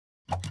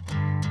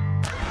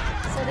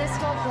this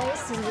whole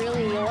place is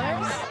really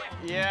yours?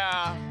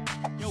 Yeah.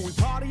 Yo, we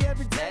party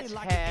every day.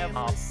 Let's have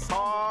a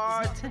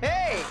party. Do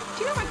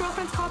you know my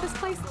girlfriends call this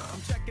place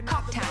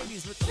Cocktown?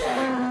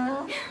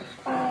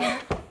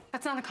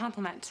 That's not a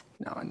compliment.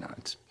 No,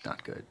 it's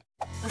not good.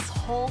 This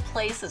whole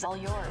place is all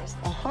yours.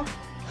 Uh-huh.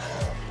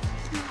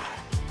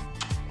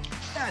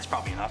 That's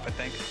probably enough, I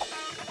think.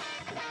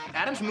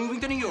 Adam's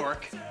moving to New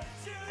York,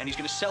 and he's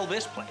gonna sell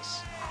this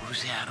place.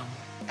 Who's Adam?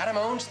 Adam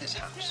owns this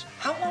house.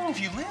 How long have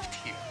you lived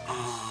here?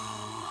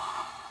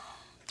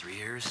 3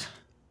 years.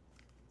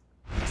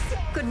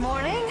 Good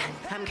morning.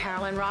 I'm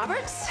Carolyn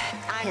Roberts.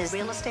 I'm his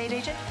real estate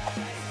agent.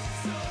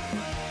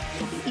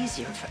 It would be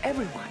easier for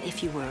everyone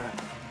if you were,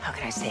 how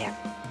can I say it,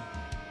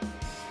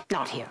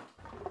 not here.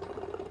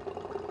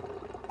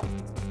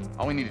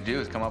 All we need to do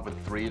is come up with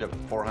 $300,000 to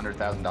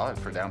 $400,000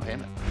 for down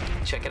payment.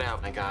 Check it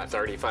out. I got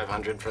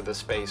 $3,500 for the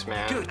space,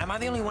 man. Dude, am I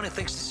the only one who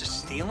thinks this is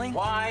stealing?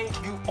 Why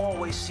do you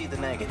always see the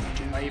negative?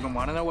 Do I even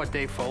want to know what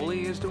Dave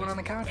Foley is doing on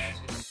the couch?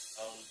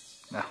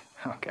 No,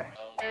 okay.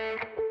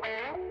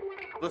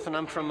 Listen,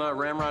 I'm from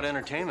Ramrod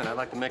Entertainment. I'd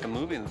like to make a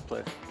movie in this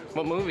place.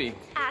 What movie?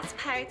 As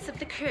Pirates of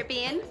the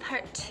Caribbean,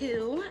 Part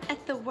 2,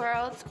 at the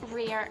world's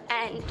rear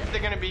end.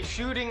 They're gonna be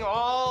shooting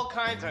all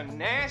kinds of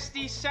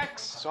nasty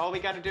sex. So all we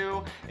gotta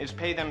do is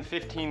pay them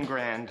 15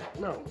 grand.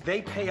 No,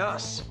 they pay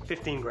us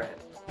 15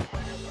 grand.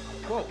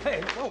 Whoa,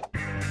 hey, whoa.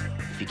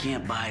 If you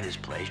can't buy this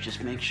place,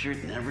 just make sure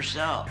it never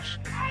sells.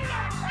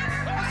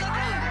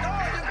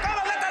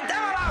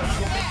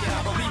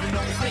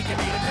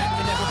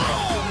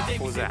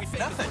 What was that?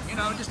 Nothing, you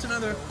know, just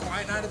another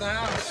quiet night at the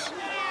house.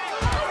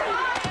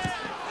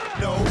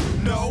 No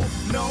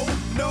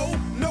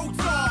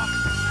talk.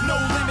 No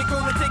limit,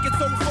 gonna take it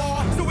so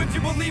far. So if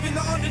you believe in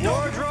the underdog,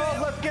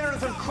 Wardrobe, let's get her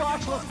some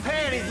crotchless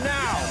panties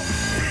now.